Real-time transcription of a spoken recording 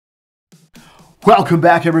Welcome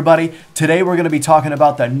back, everybody. Today we're going to be talking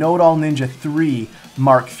about the Nodal Ninja 3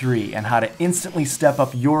 Mark III and how to instantly step up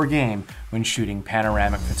your game when shooting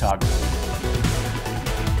panoramic photography.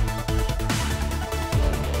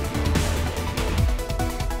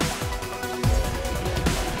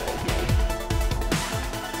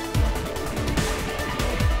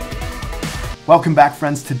 Welcome back,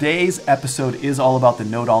 friends. Today's episode is all about the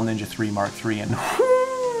Nodal Ninja 3 Mark III, and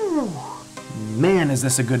man, is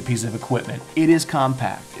this a good piece of equipment. It is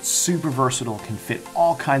compact, it's super versatile, can fit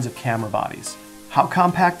all kinds of camera bodies. How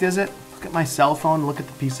compact is it? Look at my cell phone, look at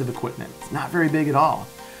the piece of equipment. It's not very big at all.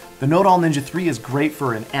 The Nodal Ninja 3 is great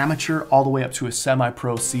for an amateur all the way up to a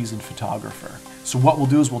semi-pro seasoned photographer. So what we'll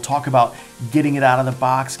do is we'll talk about getting it out of the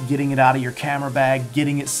box, getting it out of your camera bag,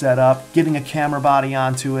 getting it set up, getting a camera body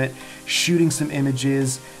onto it, shooting some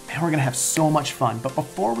images, and we're gonna have so much fun. But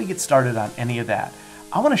before we get started on any of that,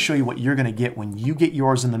 I want to show you what you're going to get when you get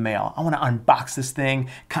yours in the mail. I want to unbox this thing,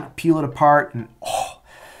 kind of peel it apart, and oh,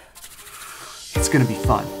 it's going to be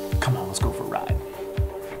fun. Come on, let's go for a ride.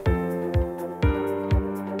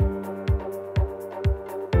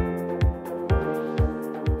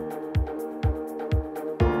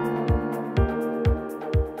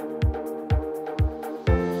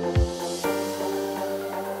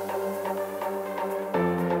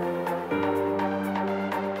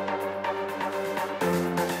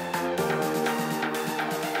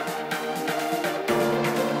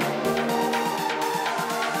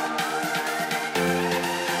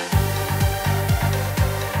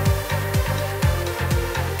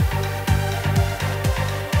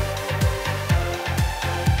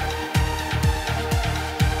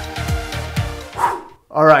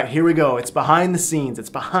 All right, here we go. It's behind the scenes, it's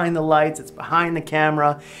behind the lights, it's behind the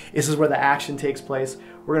camera. This is where the action takes place.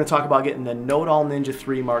 We're gonna talk about getting the Nodal Ninja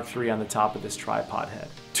 3 Mark III on the top of this tripod head.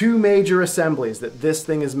 Two major assemblies that this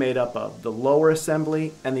thing is made up of, the lower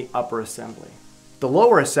assembly and the upper assembly. The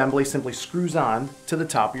lower assembly simply screws on to the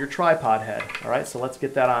top of your tripod head. All right, so let's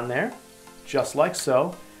get that on there, just like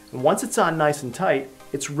so. And once it's on nice and tight,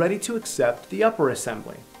 it's ready to accept the upper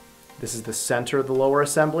assembly. This is the center of the lower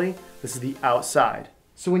assembly, this is the outside.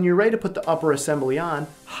 So when you're ready to put the upper assembly on,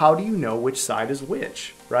 how do you know which side is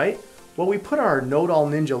which, right? Well, we put our Nodal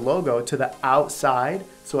Ninja logo to the outside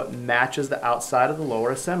so it matches the outside of the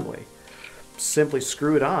lower assembly. Simply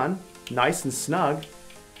screw it on, nice and snug,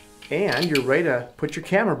 and you're ready to put your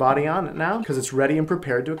camera body on it now because it's ready and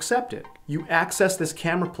prepared to accept it. You access this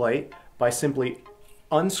camera plate by simply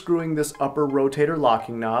unscrewing this upper rotator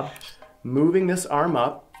locking knob, moving this arm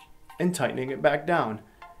up, and tightening it back down.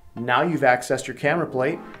 Now you've accessed your camera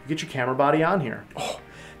plate, you get your camera body on here. Oh,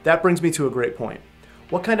 that brings me to a great point.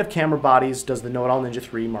 What kind of camera bodies does the Nodal Ninja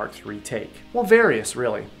 3 Mark III take? Well, various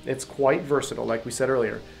really. It's quite versatile, like we said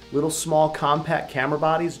earlier. Little small compact camera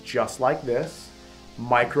bodies just like this,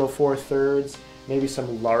 micro 4/3, maybe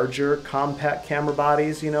some larger compact camera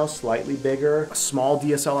bodies, you know, slightly bigger, a small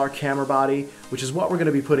DSLR camera body, which is what we're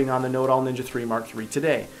gonna be putting on the Nodal Ninja 3 Mark III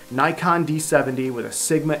today. Nikon D70 with a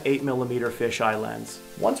Sigma 8mm fisheye lens.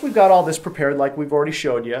 Once we've got all this prepared like we've already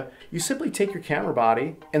showed you, you simply take your camera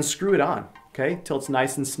body and screw it on, okay, till it's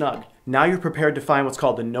nice and snug. Now you're prepared to find what's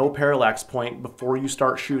called the no-parallax point before you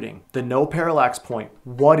start shooting. The no-parallax point,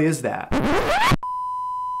 what is that?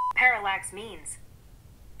 Parallax means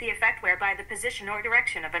the effect whereby the position or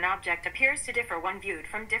direction of an object appears to differ when viewed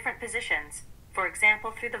from different positions, for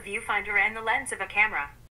example through the viewfinder and the lens of a camera.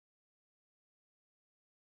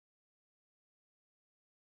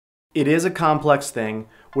 It is a complex thing.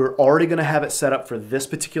 We're already going to have it set up for this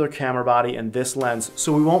particular camera body and this lens,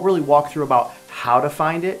 so we won't really walk through about how to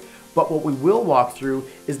find it, but what we will walk through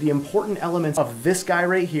is the important elements of this guy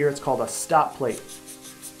right here. It's called a stop plate.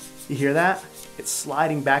 You hear that? It's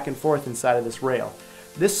sliding back and forth inside of this rail.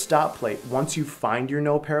 This stop plate, once you find your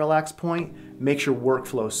no parallax point, makes your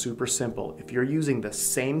workflow super simple. If you're using the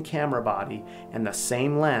same camera body and the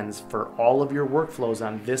same lens for all of your workflows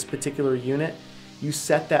on this particular unit, you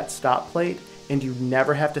set that stop plate and you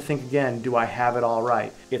never have to think again, do I have it all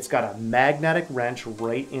right? It's got a magnetic wrench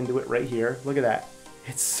right into it right here. Look at that.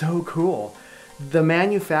 It's so cool. The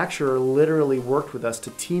manufacturer literally worked with us to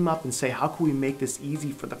team up and say, how can we make this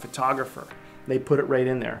easy for the photographer? They put it right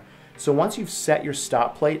in there. So once you've set your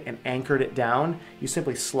stop plate and anchored it down, you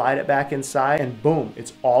simply slide it back inside and boom,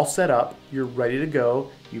 it's all set up. You're ready to go.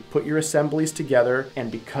 You put your assemblies together,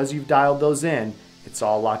 and because you've dialed those in, it's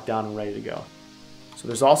all locked down and ready to go. So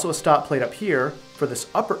there's also a stop plate up here for this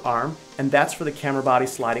upper arm, and that's for the camera body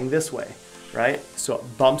sliding this way, right? So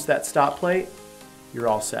it bumps that stop plate, you're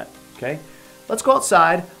all set, okay? let's go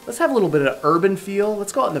outside. Let's have a little bit of urban feel.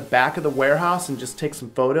 Let's go out in the back of the warehouse and just take some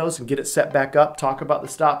photos and get it set back up, talk about the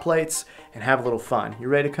stop plates, and have a little fun. You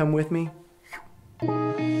ready to come with me?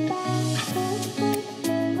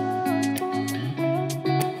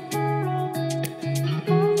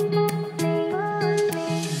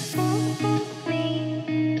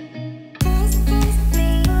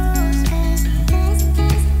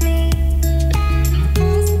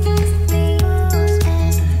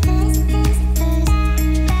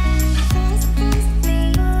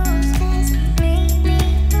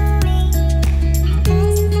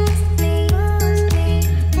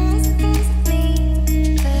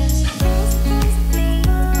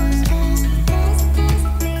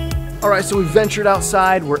 Alright, so we ventured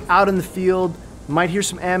outside, we're out in the field, might hear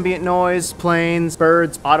some ambient noise, planes,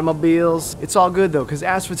 birds, automobiles. It's all good though, because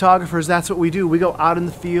as photographers, that's what we do. We go out in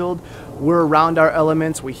the field, we're around our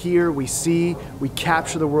elements, we hear, we see, we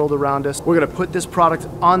capture the world around us. We're gonna put this product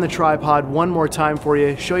on the tripod one more time for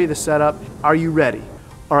you, show you the setup. Are you ready?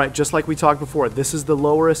 Alright, just like we talked before, this is the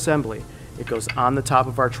lower assembly. It goes on the top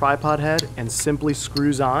of our tripod head and simply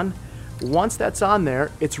screws on. Once that's on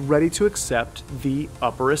there, it's ready to accept the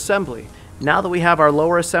upper assembly. Now that we have our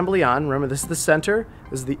lower assembly on, remember this is the center,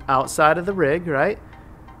 this is the outside of the rig, right?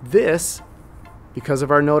 This, because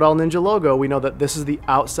of our Nodal Ninja logo, we know that this is the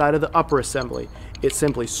outside of the upper assembly. It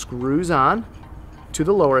simply screws on to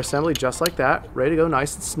the lower assembly just like that, ready to go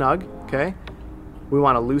nice and snug, okay? We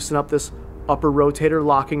want to loosen up this upper rotator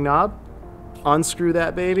locking knob, unscrew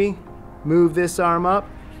that baby, move this arm up,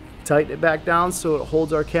 tighten it back down so it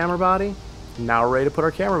holds our camera body. Now we're ready to put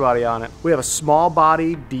our camera body on it. We have a small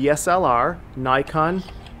body DSLR, Nikon.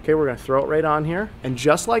 Okay, we're gonna throw it right on here. And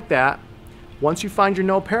just like that, once you find your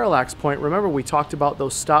no parallax point, remember we talked about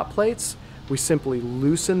those stop plates? We simply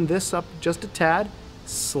loosen this up just a tad,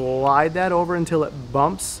 slide that over until it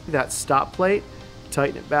bumps that stop plate,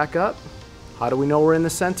 tighten it back up. How do we know we're in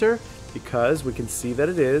the center? Because we can see that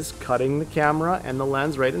it is cutting the camera and the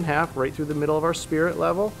lens right in half, right through the middle of our spirit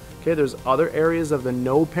level. Okay, there's other areas of the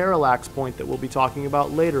no parallax point that we'll be talking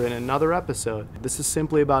about later in another episode. This is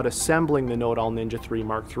simply about assembling the Nodal Ninja 3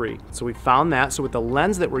 Mark III. So we found that. So with the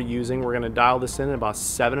lens that we're using, we're gonna dial this in at about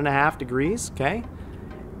 7.5 degrees, okay?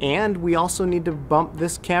 And we also need to bump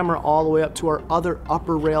this camera all the way up to our other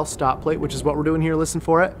upper rail stop plate, which is what we're doing here. Listen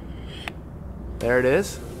for it. There it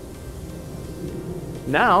is.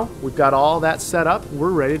 Now, we've got all that set up,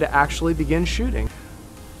 we're ready to actually begin shooting.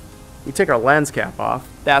 We take our lens cap off,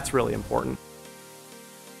 that's really important.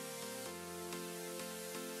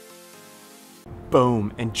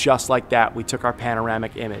 Boom, and just like that, we took our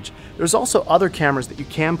panoramic image. There's also other cameras that you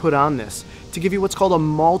can put on this to give you what's called a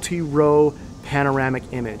multi-row panoramic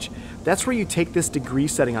image. That's where you take this degree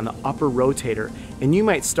setting on the upper rotator, and you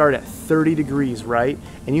might start at 30 degrees, right?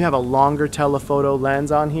 And you have a longer telephoto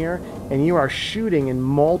lens on here, and you are shooting in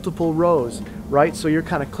multiple rows, right? So you're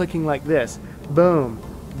kind of clicking like this, boom,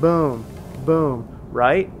 boom, boom,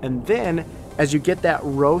 right? And then as you get that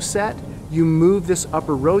row set, you move this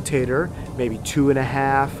upper rotator, maybe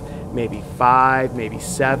 2.5, maybe 5, maybe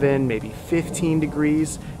 7, maybe 15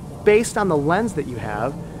 degrees. Based on the lens that you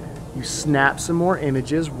have, you snap some more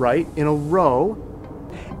images right in a row,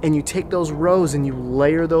 and you take those rows and you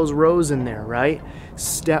layer those rows in there, right?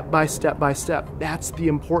 Step by step by step. That's the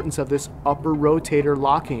importance of this upper rotator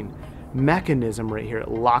locking mechanism right here. It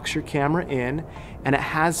locks your camera in, and it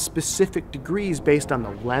has specific degrees based on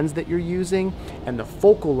the lens that you're using and the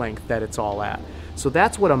focal length that it's all at. So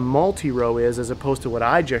that's what a multi-row is, as opposed to what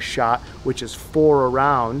I just shot, which is 4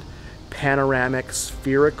 around, panoramic,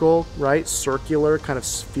 spherical, right? Circular, kind of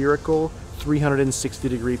spherical, 360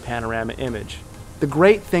 degree panorama image. The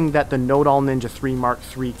great thing that the Nodal Ninja 3 Mark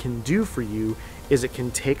III can do for you is it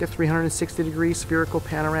can take a 360 degree spherical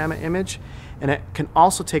panorama image, and it can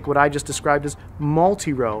also take what I just described as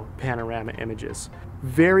multi-row panorama images.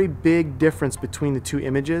 Very big difference between the two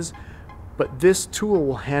images, but this tool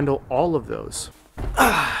will handle all of those.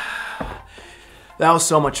 That was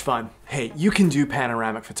so much fun. Hey, you can do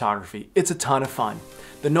panoramic photography. It's a ton of fun.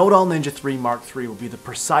 The Nodal Ninja 3 Mark III will be the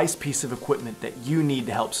precise piece of equipment that you need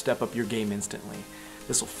to help step up your game instantly.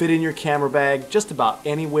 This will fit in your camera bag just about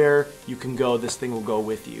anywhere you can go. This thing will go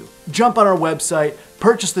with you. Jump on our website,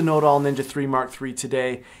 purchase the Nodal Ninja 3 Mark III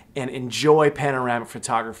today, and enjoy panoramic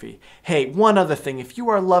photography. Hey, one other thing, if you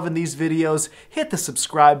are loving these videos, hit the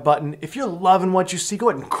subscribe button. If you're loving what you see, go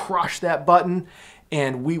ahead and crush that button,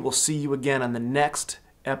 and we will see you again on the next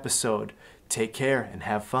episode. Take care and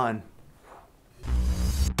have fun.